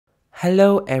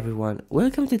Hello everyone,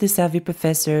 welcome to the Savvy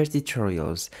Professor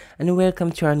tutorials and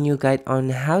welcome to our new guide on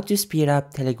how to speed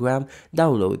up Telegram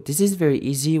download. This is very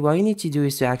easy. What you need to do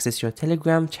is to access your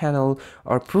Telegram channel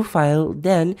or profile,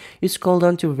 then you scroll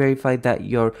down to verify that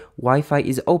your Wi-Fi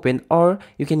is open, or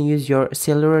you can use your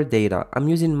cellular data. I'm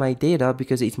using my data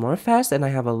because it's more fast and I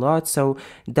have a lot, so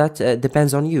that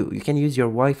depends on you. You can use your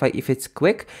Wi-Fi if it's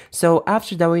quick. So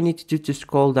after that, what you need to do to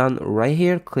scroll down right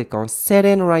here, click on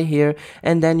setting right here,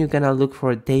 and then you're gonna look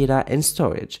for data and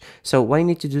storage. So what you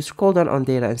need to do, scroll down on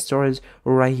data and storage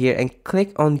right here and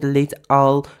click on delete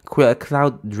all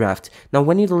cloud draft. Now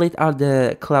when you delete all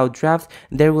the cloud draft,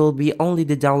 there will be only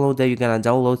the download that you're gonna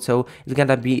download, so it's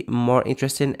gonna be more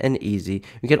interesting and easy.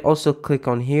 You can also click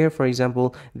on here, for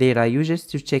example, data usage,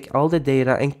 to check all the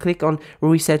data and click on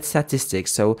reset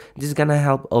statistics. So this is gonna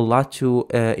help a lot to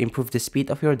improve the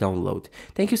speed of your download.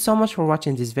 Thank you so much for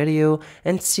watching this video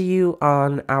and see you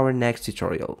on our next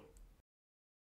tutorial.